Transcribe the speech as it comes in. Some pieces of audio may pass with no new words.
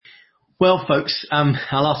Well, folks,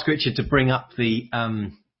 I'll ask Richard to bring up the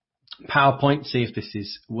PowerPoint, see if this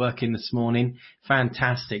is working this morning.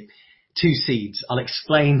 Fantastic. 2 seeds. I'll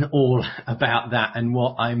explain all about that and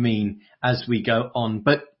what I mean as we go on.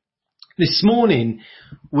 But this morning,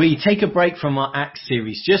 we take a break from our Acts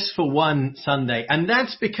series just for one Sunday. And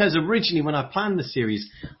that's because originally when I planned the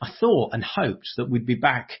series, I thought and hoped that we'd be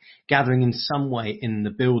back gathering in some way in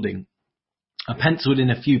the building. I penciled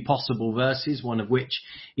in a few possible verses, one of which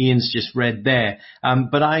Ian's just read there.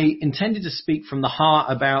 But I intended to speak from the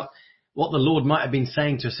heart about what the Lord might have been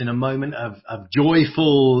saying to us in a moment of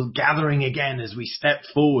joyful gathering again as we step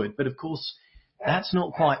forward. But of course, that's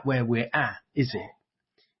not quite where we're at, is it?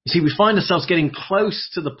 You see, we find ourselves getting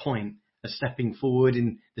close to the point of stepping forward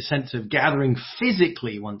in the sense of gathering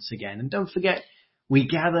physically once again. And don't forget, we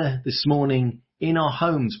gather this morning in our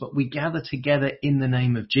homes, but we gather together in the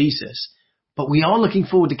name of Jesus. But we are looking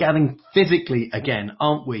forward to gathering physically again,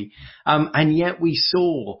 aren't we? And yet we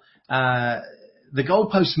saw the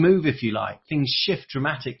goalposts move, if you like. Things shift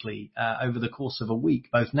dramatically over the course of a week,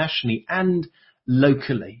 both nationally and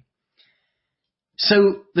locally.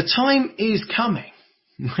 So the time is coming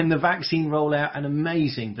when the vaccine rollout, and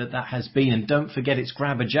amazing that has been. And don't forget, it's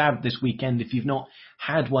Grab a Jab this weekend if you've not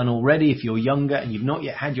had one already. If you're younger and you've not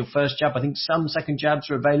yet had your first jab, I think some second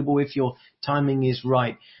jabs are available if your timing is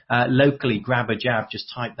right. Locally, Grab a Jab,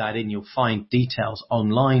 just type that in. You'll find details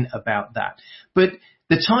online about that. But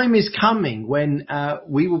the time is coming when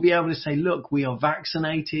we will be able to say, look, we are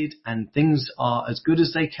vaccinated and things are as good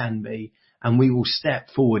as they can be, and we will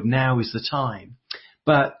step forward. Now is the time.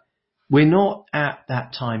 But we're not at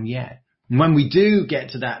that time yet. And when we do get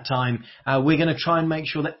to that time, we're going to try and make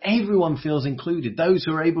sure that everyone feels included. Those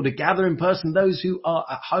who are able to gather in person, those who are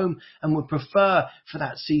at home and would prefer for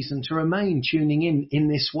that season to remain tuning in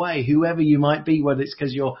this way, whoever you might be, whether it's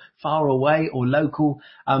because you're far away or local,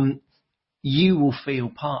 you will feel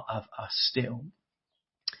part of us still.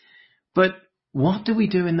 But what do we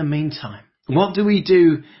do in the meantime? What do we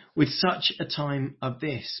do with such a time of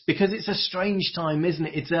this? Because it's a strange time, isn't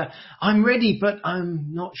it? It's a I'm ready, but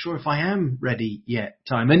I'm not sure if I am ready yet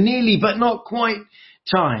time. A nearly, but not quite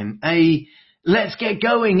time. A let's get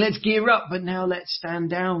going, let's gear up, but now let's stand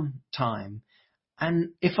down time. And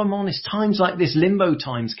if I'm honest, times like this, limbo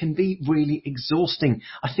times, can be really exhausting.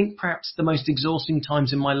 I think perhaps the most exhausting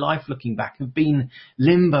times in my life looking back have been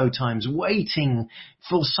limbo times, waiting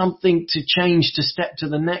for something to change, to step to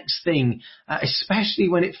the next thing, especially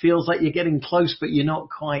when it feels like you're getting close, but you're not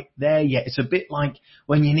quite there yet. It's a bit like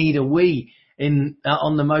when you need a wee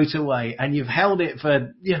on the motorway and you've held it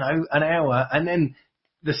for, an hour, and then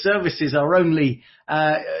the services are only,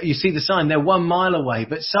 you see the sign, they're 1 mile away,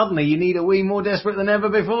 but suddenly you need a wee more desperate than ever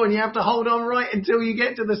before and you have to hold on right until you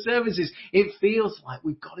get to the services. It feels like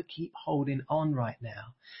we've got to keep holding on right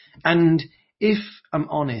now. And if I'm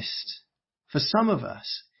honest, for some of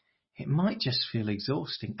us, it might just feel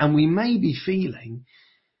exhausting. And we may be feeling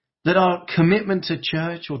that our commitment to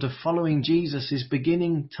church or to following Jesus is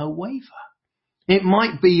beginning to waver. It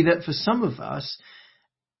might be that for some of us,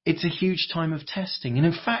 it's a huge time of testing. And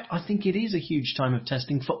in fact, I think it is a huge time of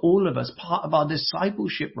testing for all of us, part of our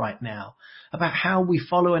discipleship right now, about how we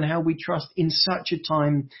follow and how we trust in such a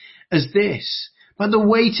time as this. But the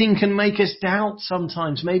waiting can make us doubt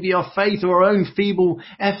sometimes, maybe our faith or our own feeble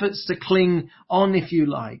efforts to cling on, if you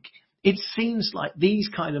like. It seems like these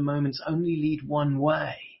kind of moments only lead one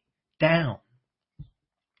way, down.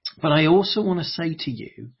 But I also want to say to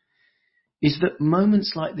you, is that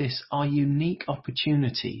moments like this are unique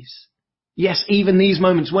opportunities. Yes, even these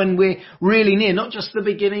moments when we're really near, not just the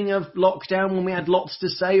beginning of lockdown when we had lots to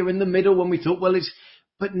say, or in the middle when we thought,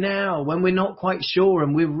 but now when we're not quite sure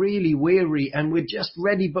and we're really weary and we're just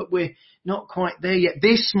ready, but we're not quite there yet.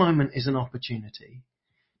 This moment is an opportunity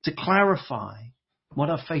to clarify what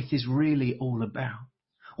our faith is really all about,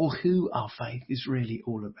 or who our faith is really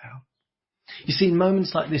all about. You see, in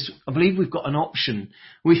moments like this, I believe we've got an option.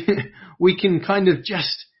 We can kind of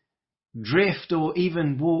just drift or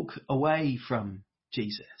even walk away from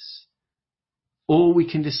Jesus. Or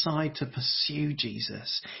we can decide to pursue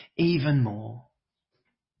Jesus even more.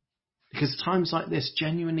 Because times like this,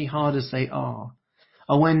 genuinely hard as they are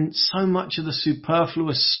when so much of the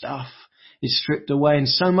superfluous stuff is stripped away and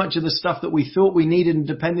so much of the stuff that we thought we needed and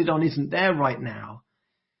depended on isn't there right now.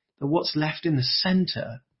 But what's left in the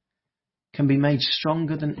center can be made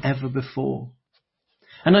stronger than ever before.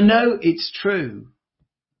 And I know it's true,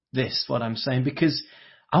 what I'm saying, because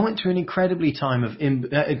I went through an incredibly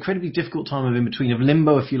difficult time of in between, of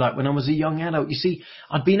limbo, if you like, when I was a young adult. You see,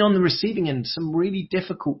 I'd been on the receiving end of some really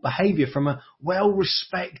difficult behaviour from a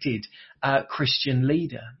well-respected Christian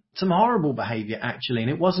leader. Some horrible behaviour, actually, and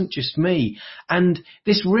it wasn't just me. And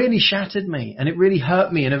this really shattered me, and it really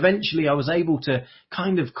hurt me. And eventually I was able to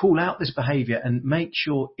kind of call out this behaviour and make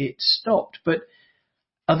sure it stopped. But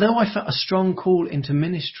although I felt a strong call into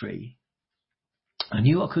ministry, I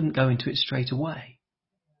knew I couldn't go into it straight away.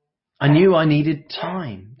 I knew I needed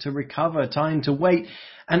time to recover, time to wait.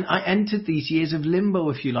 And I entered these years of limbo,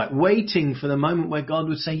 if you like, waiting for the moment where God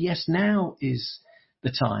would say, yes, now is the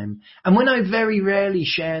time. And when I very rarely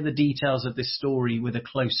share the details of this story with a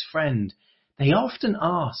close friend, they often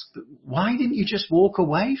ask, why didn't you just walk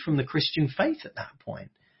away from the Christian faith at that point?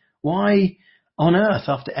 Why on earth,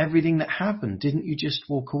 after everything that happened, didn't you just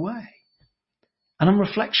walk away? And on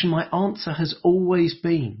reflection, my answer has always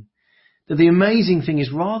been that the amazing thing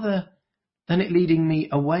is, rather than it leading me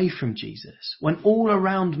away from Jesus, when all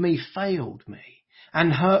around me failed me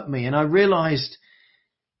and hurt me, and I realized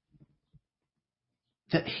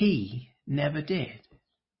that he never did,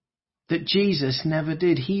 that Jesus never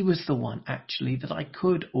did. He was the one, actually, that I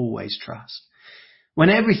could always trust. When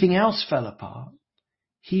everything else fell apart,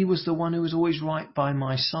 he was the one who was always right by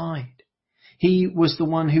my side. He was the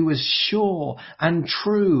one who was sure and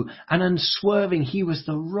true and unswerving. He was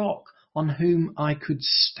the rock on whom I could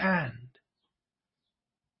stand.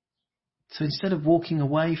 So instead of walking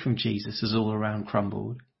away from Jesus as all around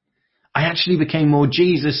crumbled, I actually became more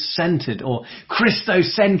Jesus-centered, or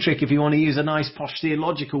Christocentric, if you want to use a nice posh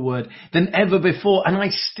theological word, than ever before. And I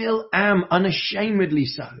still am, unashamedly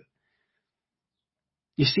so.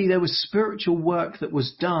 You see, there was spiritual work that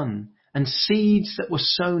was done and seeds that were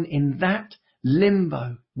sown in that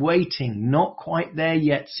limbo, waiting, not quite there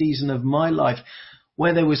yet season of my life,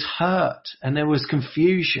 where there was hurt and there was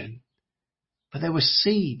confusion. But there were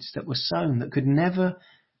seeds that were sown that could never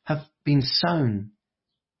have been sown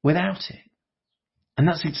without it. And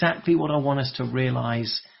that's exactly what I want us to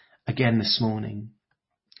realize again this morning.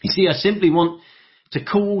 You see, I simply want to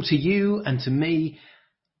call to you and to me,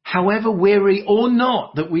 however weary or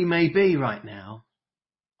not that we may be right now,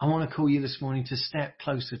 I want to call you this morning to step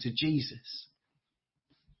closer to Jesus.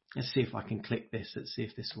 Let's see if I can click this. Let's see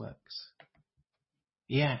if this works.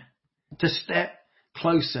 Yeah, to step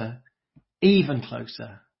closer, even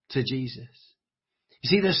closer to Jesus. You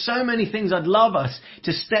see, there's so many things I'd love us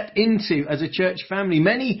to step into as a church family.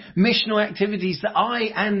 Many missional activities that I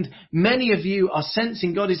and many of you are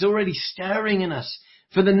sensing God is already stirring in us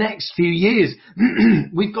for the next few years.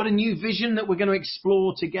 We've got a new vision that we're going to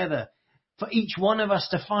explore together for each one of us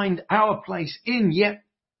to find our place in. Yet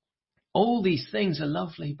all these things are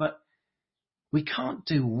lovely, but we can't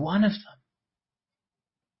do one of them.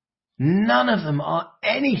 None of them are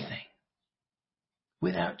anything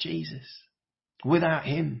without Jesus. Without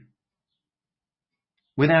him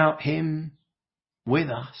with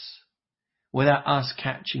us, without us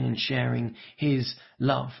catching and sharing his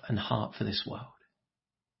love and heart for this world.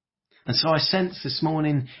 And so I sense this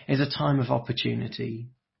morning is a time of opportunity,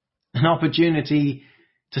 an opportunity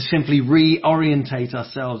to simply reorientate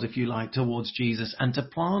ourselves, if you like, towards Jesus, and to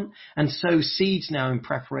plant and sow seeds now in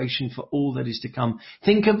preparation for all that is to come.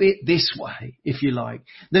 Think of it this way, if you like.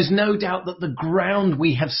 There's no doubt that the ground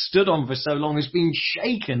we have stood on for so long has been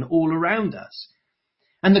shaken all around us.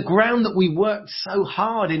 And the ground that we worked so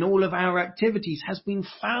hard in all of our activities has been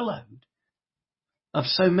fallowed of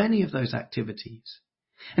so many of those activities.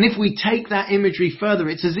 And if we take that imagery further,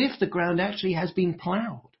 it's as if the ground actually has been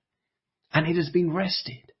ploughed. And it has been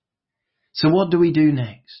rested. So what do we do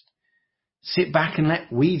next? Sit back and let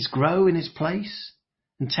weeds grow in its place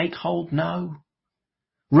and take hold? No.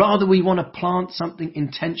 Rather, we want to plant something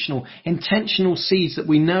intentional seeds that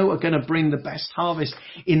we know are going to bring the best harvest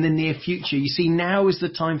in the near future. You see, now is the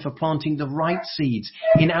time for planting the right seeds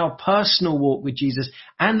in our personal walk with Jesus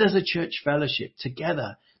and as a church fellowship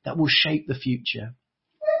together that will shape the future.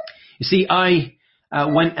 You see, I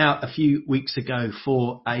went out a few weeks ago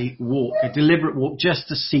for a walk, a deliberate walk, just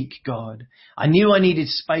to seek God. I knew I needed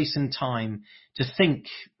space and time to think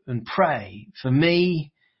and pray for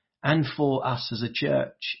me and for us as a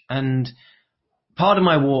church. And part of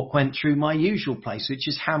my walk went through my usual place, which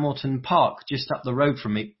is Hamilton Park, just up the road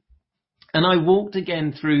from me. And I walked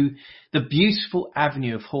again through the beautiful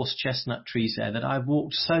avenue of horse chestnut trees there that I've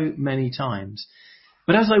walked so many times.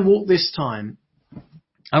 But as I walked this time,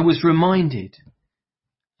 I was reminded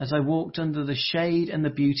as I walked under the shade and the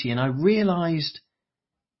beauty, and I realized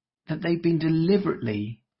that they'd been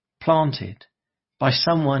deliberately planted by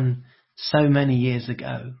someone so many years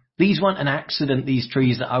ago. These weren't an accident, these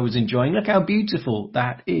trees that I was enjoying. Look how beautiful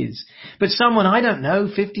that is. But someone, I don't know,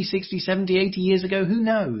 50, 60, 70, 80 years ago, who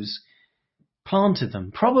knows, planted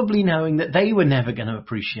them, probably knowing that they were never going to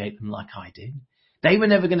appreciate them like I did. They were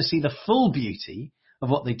never going to see the full beauty of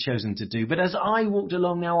what they'd chosen to do. But as I walked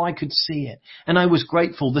along now, I could see it. And I was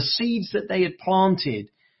grateful. The seeds that they had planted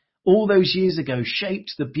all those years ago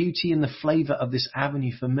shaped the beauty and the flavour of this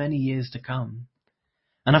avenue for many years to come.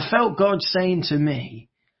 And I felt God saying to me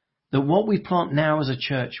that what we plant now as a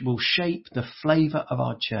church will shape the flavour of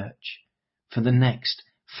our church for the next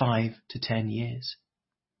 5 to 10 years.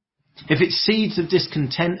 If it's seeds of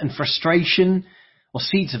discontent and frustration, or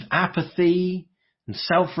seeds of apathy and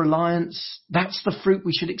self-reliance, that's the fruit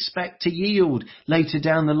we should expect to yield later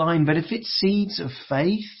down the line. But if it's seeds of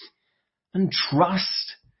faith and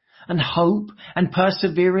trust and hope and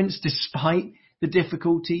perseverance despite the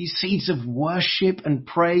difficulties, seeds of worship and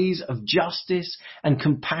praise, of justice and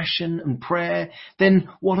compassion and prayer, then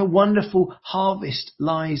what a wonderful harvest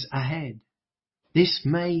lies ahead. This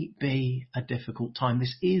may be a difficult time.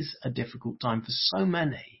 This is a difficult time for so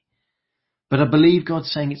many. But I believe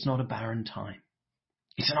God's saying it's not a barren time.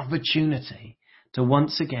 It's an opportunity to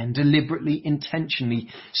once again, deliberately, intentionally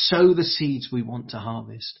sow the seeds we want to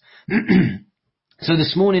harvest. So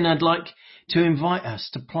this morning I'd like to invite us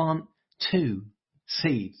to plant 2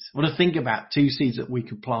 seeds, or to think about 2 seeds that we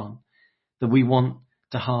could plant that we want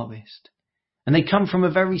to harvest. And they come from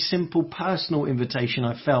a very simple personal invitation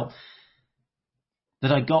I felt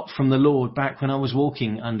that I got from the Lord back when I was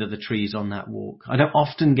walking under the trees on that walk. I don't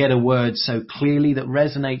often get a word so clearly that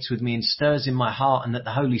resonates with me and stirs in my heart, and that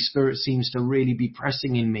the Holy Spirit seems to really be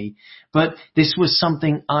pressing in me. But this was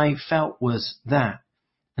something I felt was that,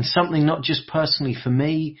 and something not just personally for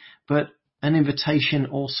me, but an invitation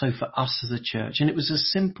also for us as a church. And it was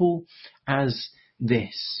as simple as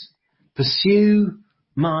this: pursue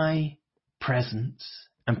my presence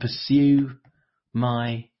and pursue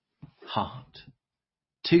my heart.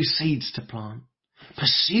 2 seeds to plant.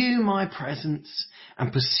 Pursue my presence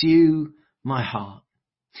and pursue my heart.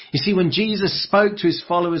 You see, when Jesus spoke to his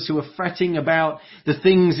followers who were fretting about the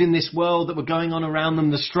things in this world that were going on around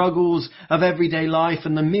them, the struggles of everyday life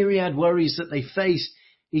and the myriad worries that they faced,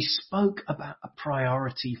 he spoke about a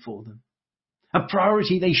priority for them. A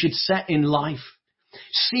priority they should set in life.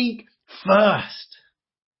 Seek first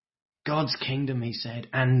God's kingdom, he said,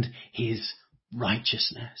 and his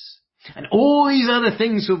righteousness. And all these other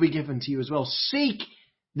things will be given to you as well. Seek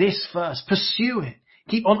this first. Pursue it.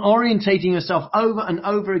 Keep on orientating yourself over and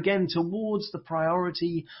over again towards the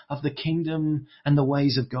priority of the kingdom and the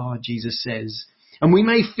ways of God, Jesus says. And we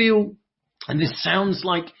may feel, and this sounds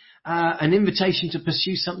like an invitation to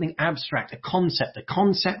pursue something abstract, a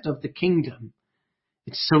concept of the kingdom.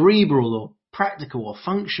 It's cerebral or practical or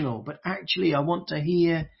functional, but actually I want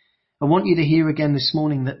you to hear again this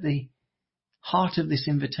morning that the heart of this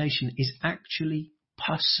invitation is actually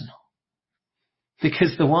personal.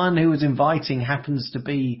 Because the one who is inviting happens to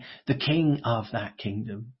be the king of that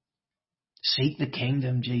kingdom. Seek the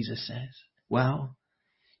kingdom, Jesus says. Well,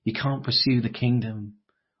 you can't pursue the kingdom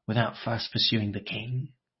without first pursuing the king.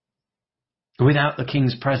 Without the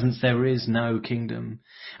king's presence, there is no kingdom.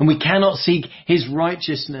 And we cannot seek his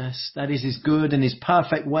righteousness, that is his good and his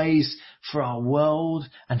perfect ways for our world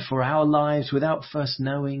and for our lives, without first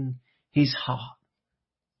knowing his heart.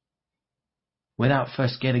 Without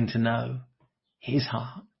first getting to know his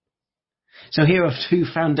heart. So here are 2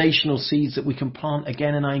 foundational seeds that we can plant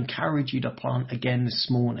again, and I encourage you to plant again this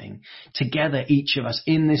morning, together, each of us,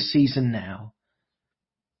 in this season now,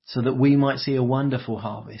 so that we might see a wonderful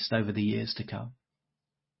harvest over the years to come.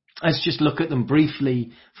 Let's just look at them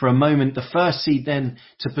briefly for a moment. The first seed then,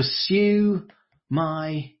 to pursue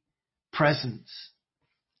my presence.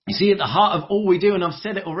 You see, at the heart of all we do, and I've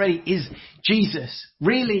said it already, is Jesus.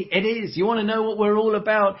 Really, it is. You want to know what we're all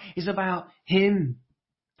about? It's about him.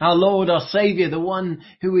 Our Lord, our Saviour, the one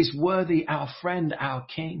who is worthy, our friend, our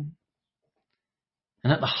King.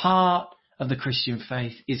 And at the heart of the Christian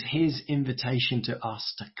faith is his invitation to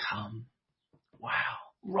us to come. Wow.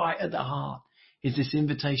 Right at the heart is this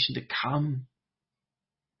invitation to come.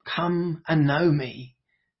 Come and know me,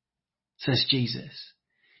 says Jesus.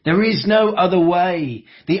 There is no other way.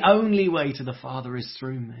 The only way to the Father is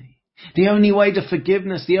through me. The only way to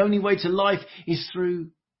forgiveness, the only way to life is through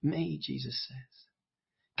me, Jesus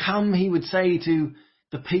says. Come, he would say to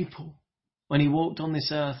the people when he walked on this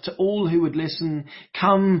earth to all who would listen.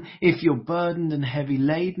 Come if you're burdened and heavy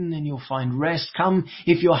laden and you'll find rest. Come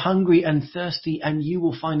if you're hungry and thirsty and you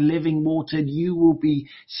will find living water. You will be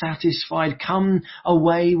satisfied. Come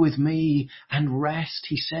away with me and rest,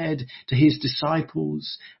 he said to his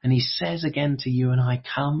disciples. And he says again to you and I,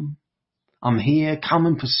 come. I'm here. Come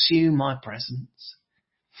and pursue my presence.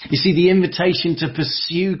 You see, the invitation to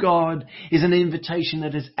pursue God is an invitation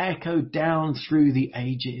that has echoed down through the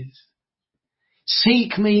ages.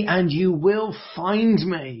 Seek me and you will find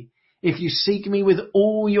me if you seek me with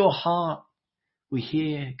all your heart. We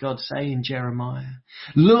hear God say in Jeremiah,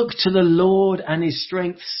 look to the Lord and his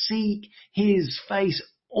strength. Seek his face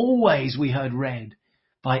always, we heard read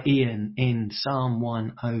by Ian in Psalm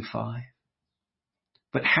 105.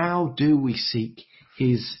 But how do we seek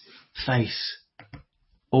his face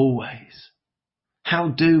always? How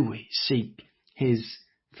do we seek his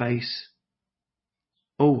face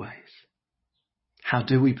always? How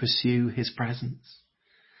do we pursue his presence?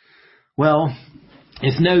 Well,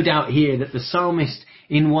 there's no doubt here that the psalmist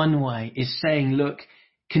in one way is saying, look,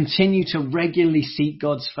 continue to regularly seek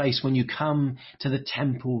God's face when you come to the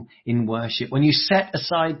temple in worship, when you set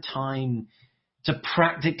aside time to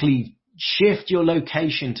practically shift your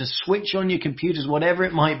location, to switch on your computers, whatever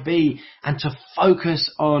it might be, and to focus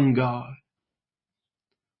on God.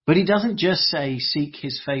 But he doesn't just say seek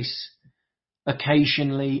his face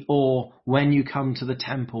occasionally or when you come to the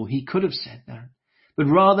temple. He could have said that. But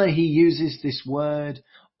rather he uses this word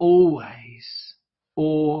always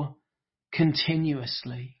or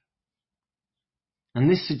continuously. And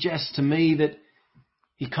this suggests to me that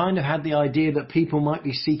he kind of had the idea that people might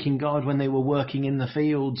be seeking God when they were working in the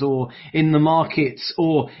fields or in the markets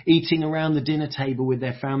or eating around the dinner table with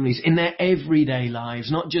their families, in their everyday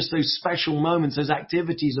lives, not just those special moments, those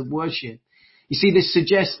activities of worship. You see, this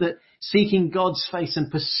suggests that seeking God's face and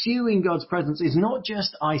pursuing God's presence is not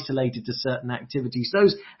just isolated to certain activities.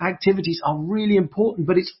 Those activities are really important,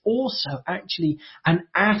 but it's also actually an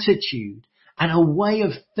attitude and a way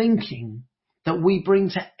of thinking that we bring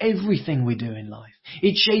to everything we do in life.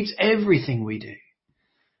 It shapes everything we do.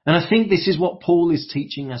 And I think this is what Paul is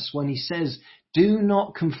teaching us when he says, do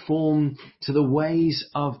not conform to the ways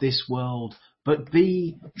of this world, but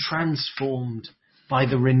be transformed by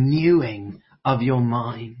the renewing of your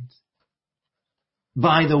mind.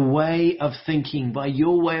 By the way of thinking, by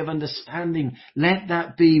your way of understanding, let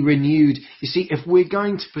that be renewed. You see, if we're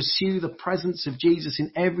going to pursue the presence of Jesus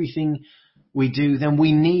in everything we do, then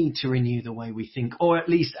we need to renew the way we think, or at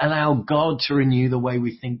least allow God to renew the way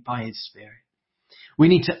we think by his Spirit. We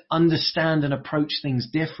need to understand and approach things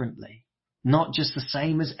differently, not just the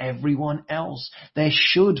same as everyone else. There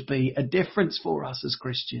should be a difference for us as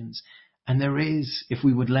Christians, and there is if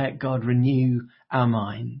we would let God renew our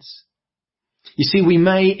minds. You see, we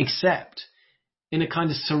may accept in a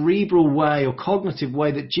kind of cerebral way or cognitive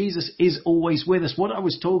way that Jesus is always with us. What I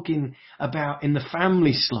was talking about in the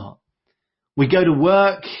family slot. We go to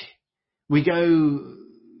work, we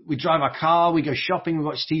drive our car, we go shopping, we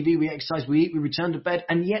watch TV, we exercise, we eat, we return to bed,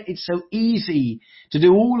 and yet it's so easy to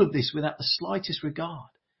do all of this without the slightest regard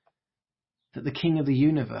that the King of the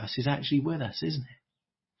universe is actually with us, isn't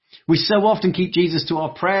it? We so often keep Jesus to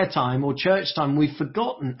our prayer time or church time, we've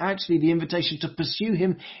forgotten actually the invitation to pursue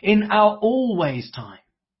him in our always time,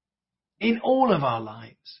 in all of our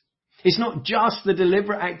lives. It's not just the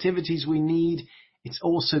deliberate activities we need, it's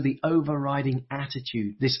also the overriding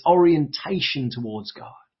attitude, this orientation towards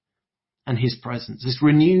God and his presence, this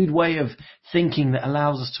renewed way of thinking that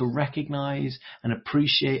allows us to recognize and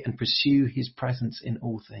appreciate and pursue his presence in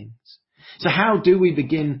all things. So how do we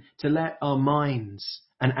begin to let our minds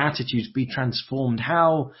and attitudes be transformed?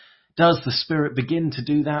 How does the Spirit begin to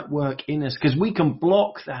do that work in us? Because we can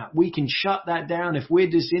block that. We can shut that down. If we're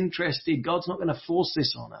disinterested, God's not going to force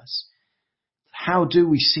this on us. How do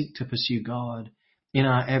we seek to pursue God in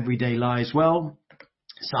our everyday lives? Well,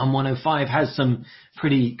 Psalm 105 has some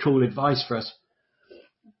pretty cool advice for us.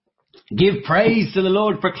 Give praise to the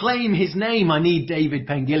Lord, proclaim his name. I need David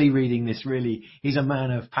Pengilly reading this, really. He's a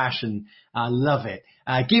man of passion. I love it.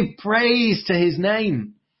 Give praise to his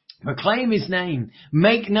name. Proclaim his name.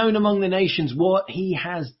 Make known among the nations what he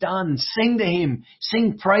has done. Sing to him.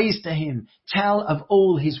 Sing praise to him. Tell of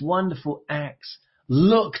all his wonderful acts.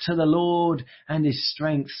 Look to the Lord and his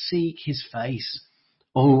strength. Seek his face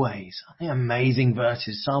always. I think amazing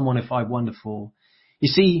verses. Psalm 105, 1-4. You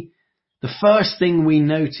see, the first thing we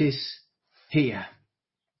notice here,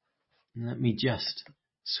 let me just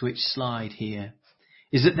switch slide here,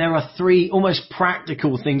 is that there are three almost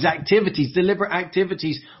practical things, activities, deliberate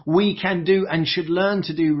activities we can do and should learn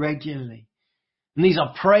to do regularly. And these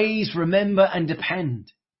are praise, remember, and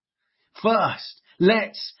depend. first.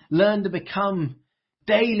 Let's learn to become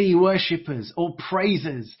daily worshippers or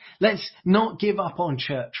praisers. Let's not give up on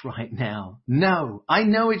church right now. No, I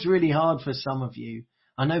know it's really hard for some of you.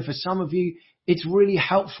 I know for some of you, it's really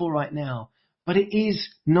helpful right now, but it is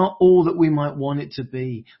not all that we might want it to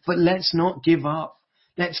be. But let's not give up.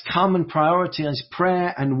 Let's come and prioritize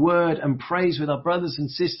prayer and word and praise with our brothers and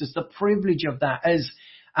sisters. The privilege of that, as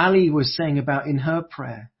Ali was saying about in her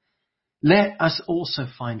prayer. Let us also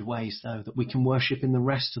find ways, though, that we can worship in the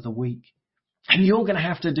rest of the week. And you're going to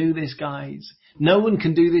have to do this, guys. No one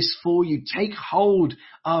can do this for you. Take hold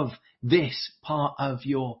of this part of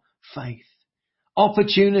your faith.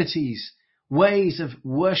 Opportunities, ways of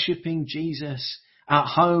worshipping Jesus at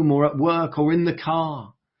home or at work or in the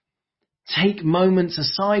car. Take moments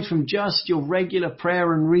aside from just your regular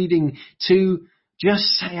prayer and reading to just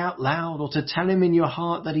say out loud or to tell him in your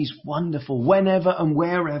heart that he's wonderful whenever and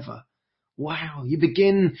wherever. Wow, you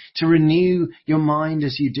begin to renew your mind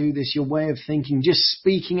as you do this, your way of thinking, just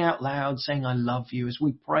speaking out loud, saying, I love you as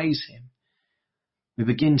we praise him. We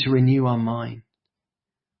begin to renew our mind.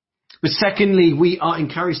 But secondly, we are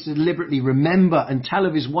encouraged to deliberately remember and tell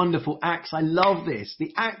of his wonderful acts. I love this.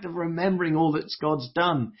 The act of remembering all that God's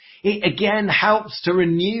done. It again helps to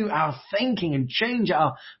renew our thinking and change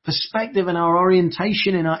our perspective and our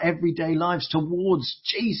orientation in our everyday lives towards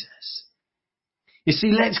Jesus. You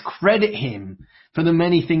see, let's credit him for the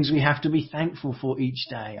many things we have to be thankful for each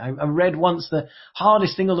day. I read once the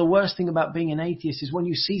hardest thing or the worst thing about being an atheist is when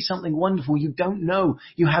you see something wonderful you don't know,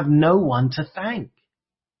 you have no one to thank.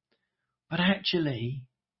 But actually,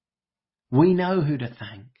 we know who to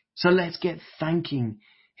thank. So let's get thanking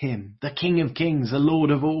him, the King of Kings, the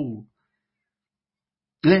Lord of all.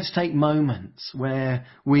 Let's take moments where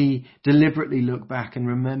we deliberately look back and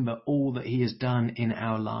remember all that he has done in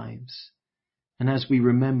our lives. And as we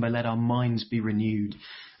remember, let our minds be renewed.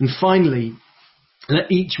 And finally, let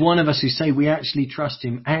each one of us who say we actually trust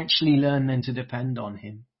him, actually learn then to depend on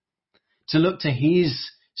him. To look to his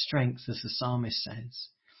strength, as the psalmist says.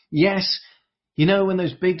 Yes, you know, when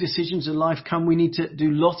those big decisions of life come, we need to do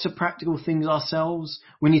lots of practical things ourselves.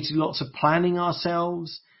 We need to do lots of planning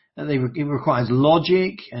ourselves. It requires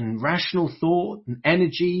logic and rational thought and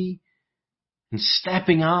energy and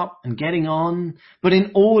stepping up and getting on. But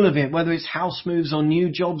in all of it, whether it's house moves or new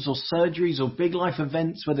jobs or surgeries or big life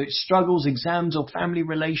events, whether it's struggles, exams or family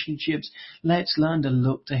relationships, let's learn to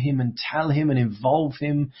look to him and tell him and involve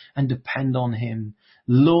him and depend on him.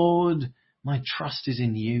 Lord, my trust is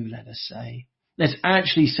in you, let us say. Let's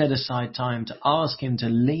actually set aside time to ask him to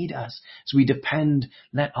lead us as we depend.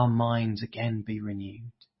 Let our minds again be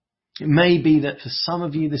renewed. It may be that for some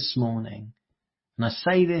of you this morning, and I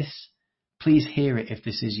say this, please hear it if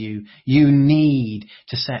this is you, you need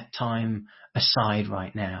to set time aside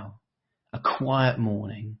right now. A quiet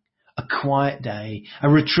morning, a quiet day, a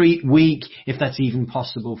retreat week, if that's even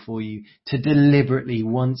possible for you, to deliberately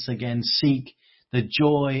once again seek the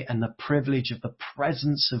joy and the privilege of the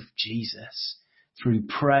presence of Jesus through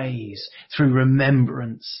praise, through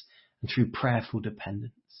remembrance, and through prayerful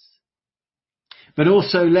dependence. But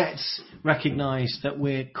also let's recognize that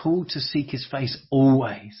we're called to seek his face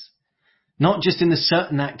always. Not just in the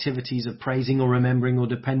certain activities of praising or remembering or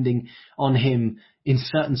depending on him in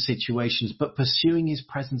certain situations, but pursuing his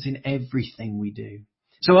presence in everything we do.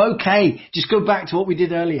 So, okay, just go back to what we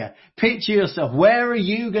did earlier. Picture yourself. Where are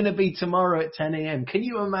you going to be tomorrow at 10 a.m.? Can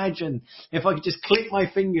you imagine if I could just click my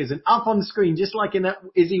fingers and up on the screen, just like in that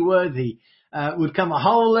Is He Worthy, would come a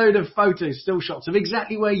whole load of photos, still shots of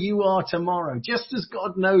exactly where you are tomorrow, just as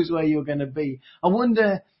God knows where you're going to be. I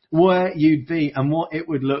wonder where you'd be and what it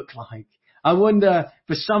would look like. I wonder,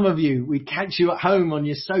 for some of you, we'd catch you at home on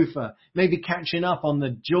your sofa, maybe catching up on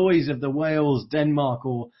the joys of the Wales, Denmark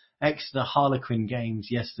or Exeter Harlequin games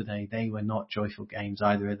yesterday. They were not joyful games,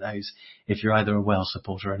 either of those. If you're either a Wales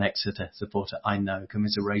supporter or an Exeter supporter, I know,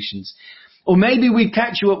 commiserations. Or maybe we'd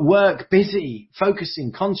catch you at work, busy,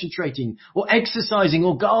 focusing, concentrating, or exercising,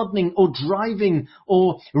 or gardening, or driving,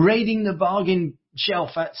 or raiding the bargain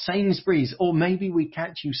shelf at Sainsbury's. Or maybe we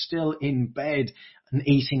catch you still in bed and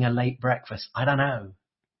eating a late breakfast. I don't know.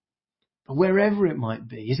 But wherever it might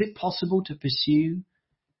be, is it possible to pursue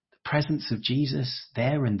the presence of Jesus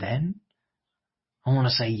there and then? I want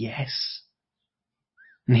to say yes.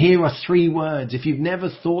 And here are 3 words. If you've never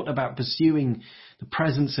thought about pursuing the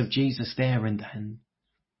presence of Jesus there and then,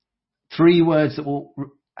 3 words that will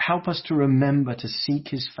help us to remember to seek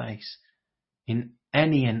his face in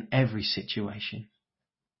any and every situation.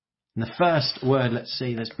 And the first word,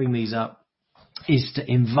 let's bring these up, is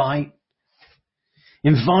to invite.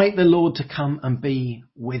 Invite the Lord to come and be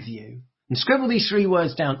with you. And scribble these 3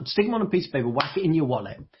 words down, stick them on a piece of paper, whack it in your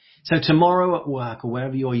wallet. So tomorrow at work or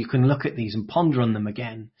wherever you are, you can look at these and ponder on them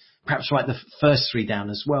again. Perhaps write the first 3 down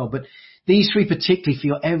as well. But these 3 particularly for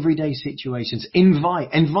your everyday situations.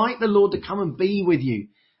 Invite the Lord to come and be with you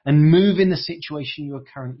and move in the situation you are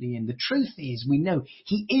currently in. The truth is, we know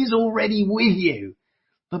he is already with you.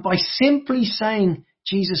 But by simply saying,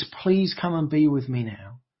 Jesus, please come and be with me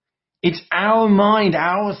now, it's our mind,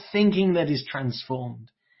 our thinking that is transformed,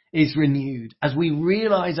 is renewed as we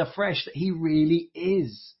realize afresh that he really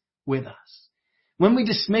is with us. When we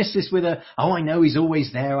dismiss this with I know he's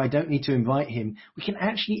always there, I don't need to invite him, we can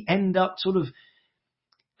actually end up sort of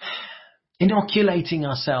inoculating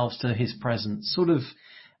ourselves to his presence, sort of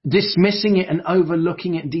dismissing it and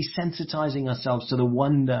overlooking it, desensitizing ourselves to the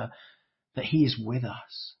wonder that he is with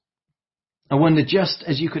us. I wonder, just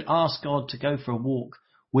as you could ask God to go for a walk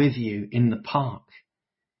with you in the park,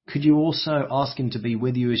 could you also ask him to be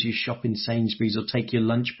with you as you shop in Sainsbury's or take your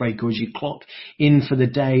lunch break, or as you clock in for the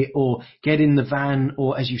day, or get in the van,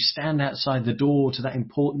 or as you stand outside the door to that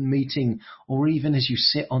important meeting, or even as you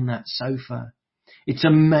sit on that sofa? It's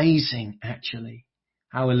amazing, actually,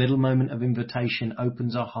 how a little moment of invitation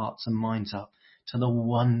opens our hearts and minds up to the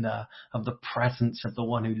wonder of the presence of the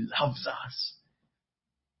one who loves us,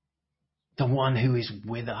 the one who is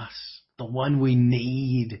with us, the one we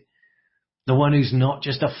need, the one who's not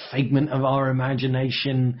just a figment of our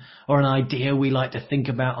imagination or an idea we like to think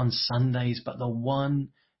about on Sundays, but the one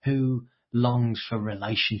who longs for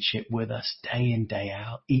relationship with us day in, day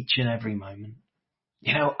out, each and every moment.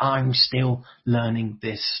 You know, I'm still learning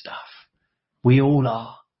this stuff. We all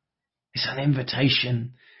are. It's an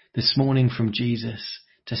invitation this morning from Jesus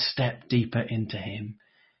to step deeper into him,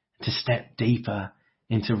 to step deeper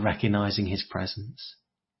into recognizing his presence.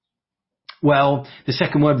 Well, the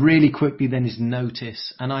second word really quickly then is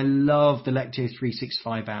notice. And I love the Lectio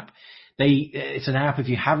 365 app. It's an app, if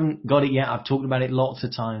you haven't got it yet, I've talked about it lots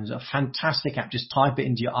of times. A fantastic app. Just type it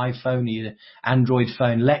into your iPhone or your Android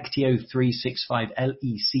phone. Lectio 365,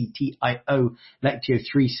 Lectio, Lectio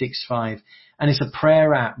 365. And it's a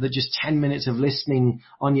prayer app that just 10 minutes of listening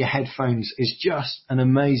on your headphones is just an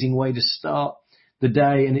amazing way to start the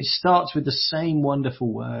day. And it starts with the same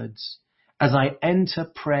wonderful words. As I enter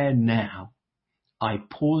prayer now, I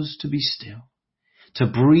pause to be still, to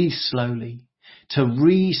breathe slowly, to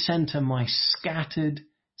recenter my scattered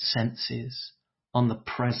senses on the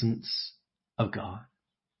presence of God.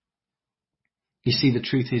 You see, the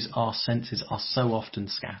truth is our senses are so often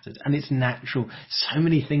scattered, and it's natural. So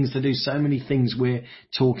many things to do, so many things we're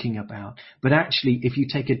talking about. But actually, if you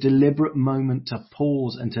take a deliberate moment to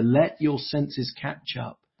pause and to let your senses catch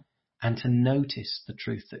up and to notice the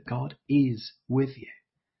truth that God is with you,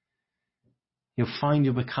 you'll find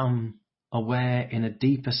you'll become aware in a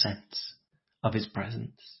deeper sense of his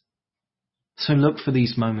presence. So look for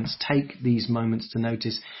these moments. Take these moments to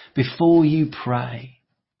notice. Before you pray,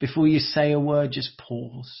 before you say a word, just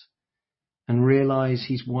pause and realize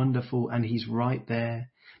he's wonderful and he's right there.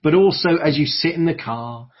 But also as you sit in the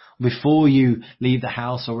car, before you leave the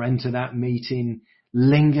house or enter that meeting,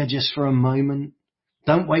 linger just for a moment.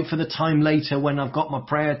 Don't wait for the time later when I've got my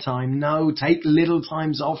prayer time. No, take little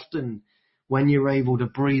times often when you're able to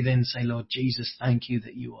breathe in. Say, Lord Jesus, thank you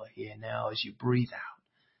that you are here now. As you breathe out,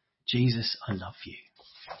 Jesus, I love you.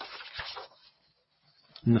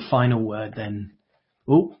 And the final word then,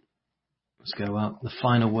 let's go up. The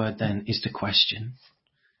final word then is to question.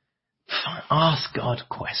 Ask God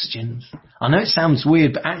questions. I know it sounds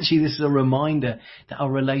weird, but actually this is a reminder that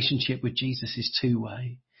our relationship with Jesus is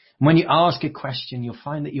two-way. And when you ask a question, you'll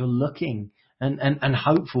find that you're looking and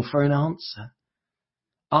hopeful for an answer.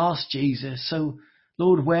 Ask Jesus, so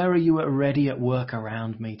Lord, where are you already at work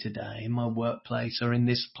around me today, in my workplace or in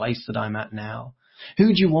this place that I'm at now? Who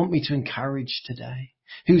do you want me to encourage today?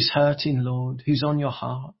 Who's hurting, Lord? Who's on your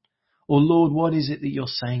heart? Or Lord, what is it that you're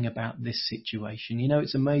saying about this situation? You know,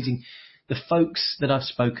 it's amazing. The folks that I've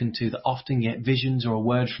spoken to that often get visions or a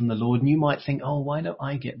word from the Lord, and you might think, oh, why don't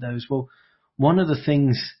I get those? Well, one of the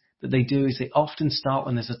things that they do is they often start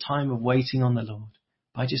when there's a time of waiting on the Lord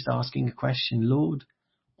by just asking a question. Lord,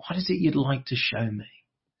 what is it you'd like to show me?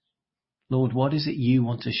 Lord, what is it you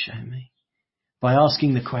want to show me? By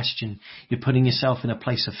asking the question, you're putting yourself in a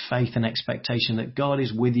place of faith and expectation that God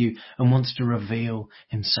is with you and wants to reveal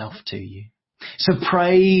himself to you. So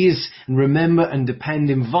praise and remember and depend,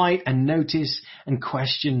 invite and notice and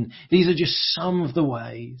question. These are just some of the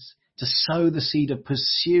ways to sow the seed of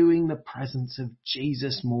pursuing the presence of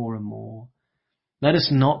Jesus more and more. Let us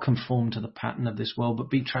not conform to the pattern of this world, but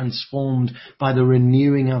be transformed by the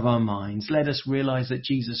renewing of our minds. Let us realize that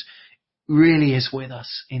Jesus really is with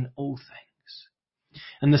us in all things.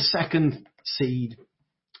 And the second seed,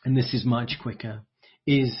 and this is much quicker,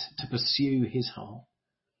 is to pursue his heart.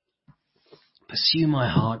 Pursue my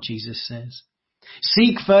heart, Jesus says.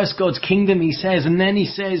 Seek first God's kingdom, he says, and then he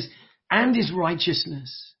says, and his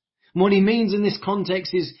righteousness. And what he means in this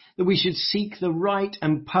context is that we should seek the right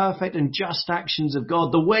and perfect and just actions of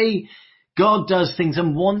God, the way God does things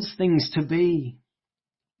and wants things to be.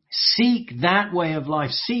 Seek that way of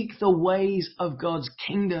life. Seek the ways of God's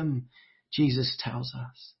kingdom, Jesus tells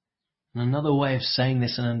us. And another way of saying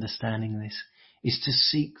this and understanding this is to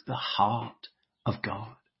seek the heart of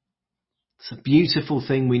God. It's a beautiful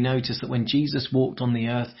thing. We notice that when Jesus walked on the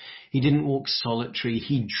earth, he didn't walk solitary.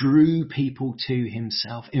 He drew people to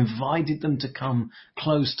himself, invited them to come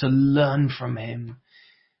close to learn from him,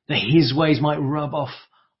 that his ways might rub off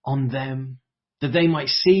on them, that they might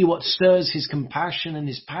see what stirs his compassion and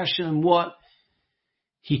his passion and what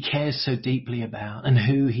he cares so deeply about and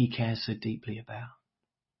who he cares so deeply about.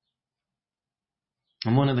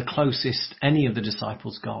 And one of the closest any of the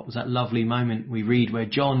disciples got was that lovely moment we read where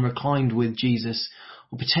John reclined with Jesus,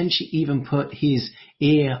 or potentially even put his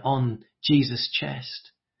ear on Jesus'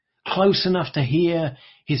 chest, close enough to hear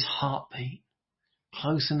his heartbeat,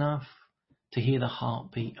 close enough to hear the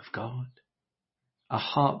heartbeat of God, a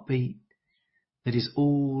heartbeat that is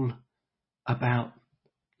all about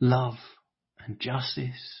love and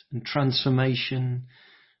justice and transformation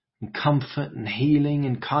and comfort and healing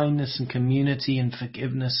and kindness and community and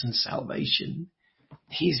forgiveness and salvation.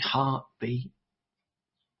 His heartbeat.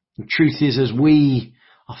 The truth is, as we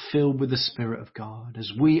are filled with the Spirit of God,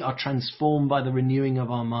 as we are transformed by the renewing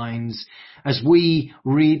of our minds, as we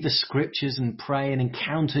read the scriptures and pray and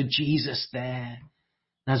encounter Jesus there,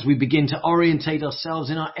 as we begin to orientate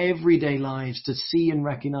ourselves in our everyday lives to see and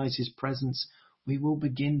recognize his presence, we will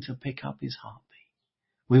begin to pick up his heartbeat.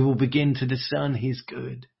 We will begin to discern his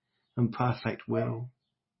good and perfect will.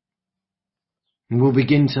 And we'll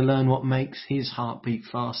begin to learn what makes his heart beat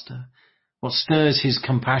faster, what stirs his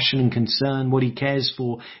compassion and concern, what he cares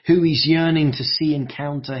for, who he's yearning to see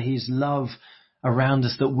encounter his love around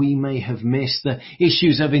us that we may have missed, the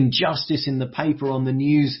issues of injustice in the paper, on the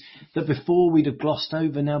news, that before we'd have glossed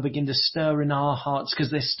over now begin to stir in our hearts because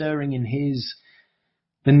they're stirring in his.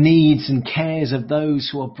 The needs and cares of those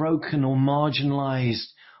who are broken or marginalized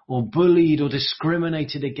or bullied or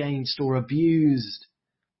discriminated against or abused.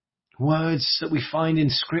 Words that we find in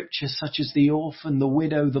scripture such as the orphan, the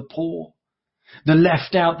widow, the poor, the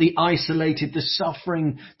left out, the isolated, the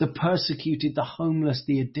suffering, the persecuted, the homeless,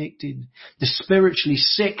 the addicted, the spiritually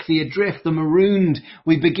sick, the adrift, the marooned.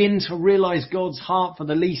 We begin to realize God's heart for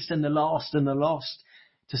the least and the last and the lost,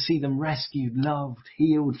 to see them rescued, loved,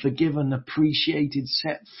 healed, forgiven, appreciated,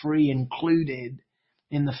 set free, included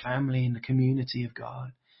in the family, in the community of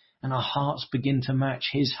God. And our hearts begin to match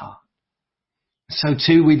his heart. So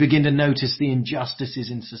too we begin to notice the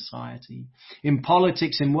injustices in society, in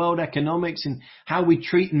politics, in world economics, in how we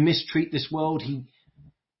treat and mistreat this world he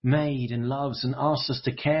made and loves and asks us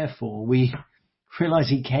to care for. We realize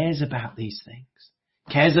he cares about these things,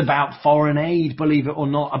 cares about foreign aid, believe it or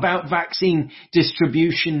not, about vaccine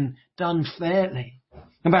distribution done fairly,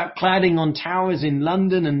 about cladding on towers in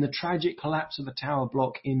London and the tragic collapse of a tower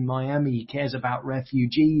block in Miami. He cares about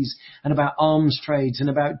refugees and about arms trades and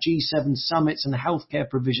about G7 summits and healthcare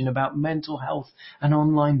provision, about mental health and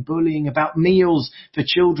online bullying, about meals for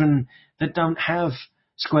children that don't have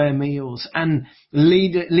square meals and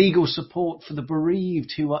legal support for the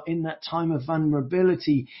bereaved who are in that time of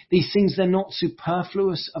vulnerability. These things, they're not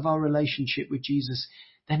superfluous of our relationship with Jesus.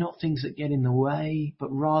 They're not things that get in the way, but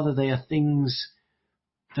rather they are things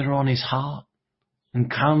that are on his heart and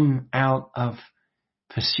come out of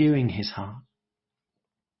pursuing his heart.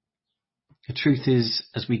 The truth is,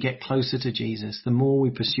 as we get closer to Jesus, the more we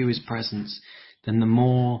pursue his presence, then the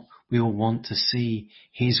more we will want to see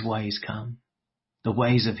his ways come, the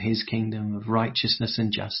ways of his kingdom of righteousness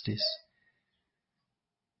and justice.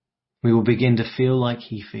 We will begin to feel like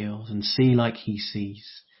he feels and see like he sees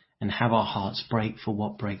and have our hearts break for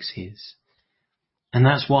what breaks his. And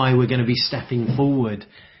that's why we're going to be stepping forward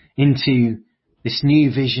into this new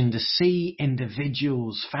vision to see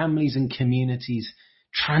individuals, families and communities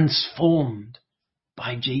transformed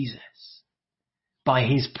by Jesus, by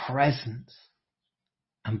his presence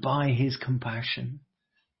and by his compassion.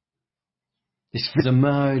 This has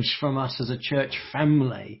emerged from us as a church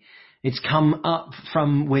family. It's come up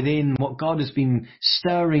from within, what God has been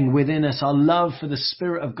stirring within us, our love for the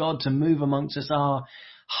Spirit of God to move amongst us, our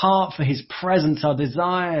heart for his presence, our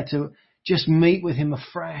desire to just meet with him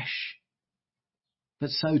afresh.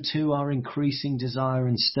 But so too our increasing desire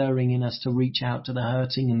and stirring in us to reach out to the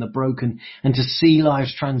hurting and the broken and to see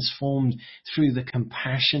lives transformed through the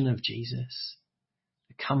compassion of Jesus.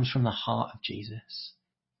 that comes from the heart of Jesus.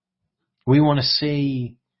 We want to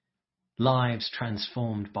see lives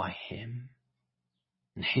transformed by him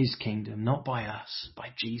and his kingdom, not by us, by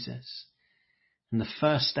Jesus. And the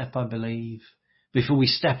first step, I believe, before we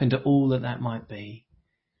step into all that might be,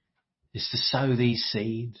 is to sow these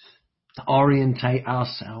seeds, to orientate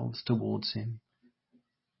ourselves towards him,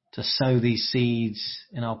 to sow these seeds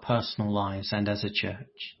in our personal lives and as a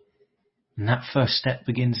church. And that first step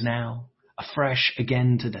begins now, afresh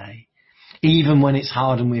again today. Even when it's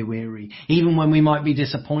hard and we're weary, even when we might be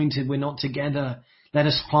disappointed we're not together, let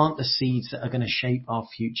us plant the seeds that are going to shape our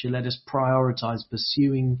future. Let us prioritize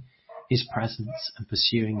pursuing his presence and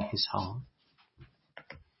pursuing his heart.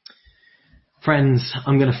 Friends,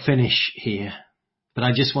 I'm going to finish here, but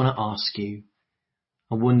I just want to ask you,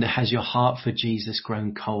 I wonder, has your heart for Jesus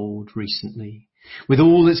grown cold recently? With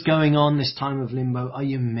all that's going on this time of limbo, are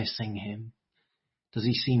you missing him? Does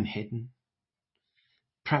he seem hidden?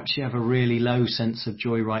 Perhaps you have a really low sense of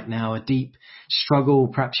joy right now, a deep struggle.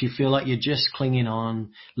 Perhaps you feel like you're just clinging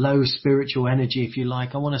on, low spiritual energy, if you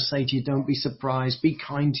like. I want to say to you, don't be surprised. Be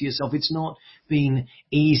kind to yourself. It's not been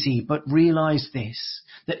easy, but realize this,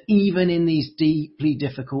 that even in these deeply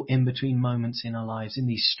difficult in-between moments in our lives, in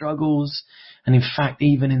these struggles, and in fact,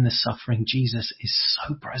 even in the suffering, Jesus is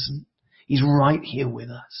so present. He's right here with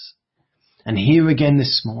us. And here again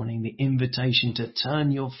this morning, the invitation to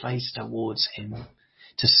turn your face towards him,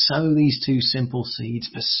 to sow these two simple seeds.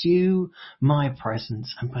 Pursue my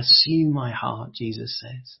presence and pursue my heart, Jesus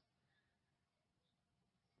says.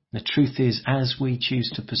 The truth is, as we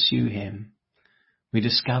choose to pursue him, we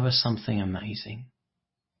discover something amazing.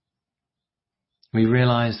 We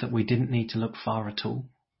realize that we didn't need to look far at all.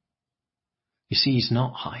 You see, he's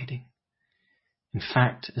not hiding. In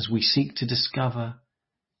fact, as we seek to discover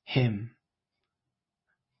him,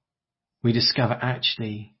 we discover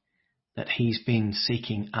actually that he's been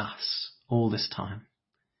seeking us all this time.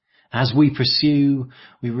 As we pursue,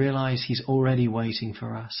 we realize he's already waiting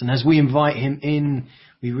for us. And as we invite him in,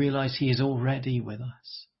 we realize he is already with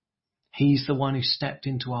us. He's the one who stepped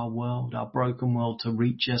into our world, our broken world, to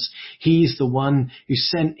reach us. He's the one who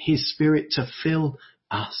sent his Spirit to fill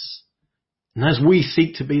us. And as we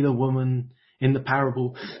seek to be the woman in the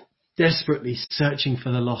parable, desperately searching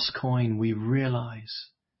for the lost coin, we realize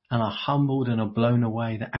and are humbled and are blown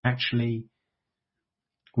away that actually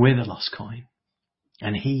we're the lost coin.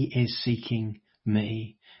 And he is seeking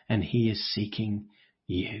me and he is seeking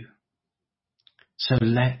you. So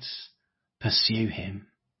let's pursue him.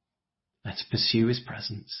 Let's pursue his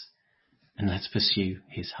presence and let's pursue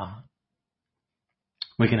his heart.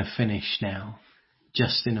 We're going to finish now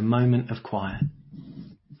just in a moment of quiet,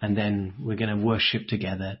 and then we're going to worship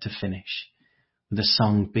together to finish with the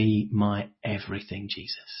song, Be My Everything,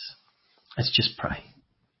 Jesus. Let's just pray.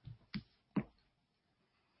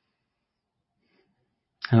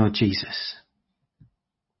 Lord Jesus,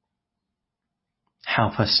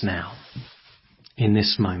 help us now in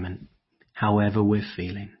this moment, however we're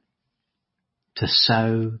feeling, to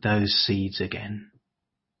sow those seeds again.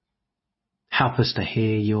 Help us to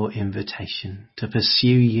hear your invitation to pursue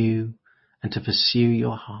you and to pursue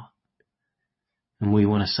your heart. And we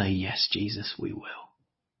want to say, yes, Jesus, we will.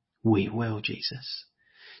 We will, Jesus.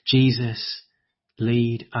 Jesus,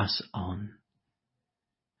 lead us on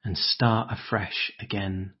and start afresh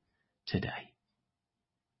again today.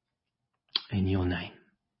 In your name,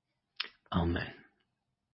 amen.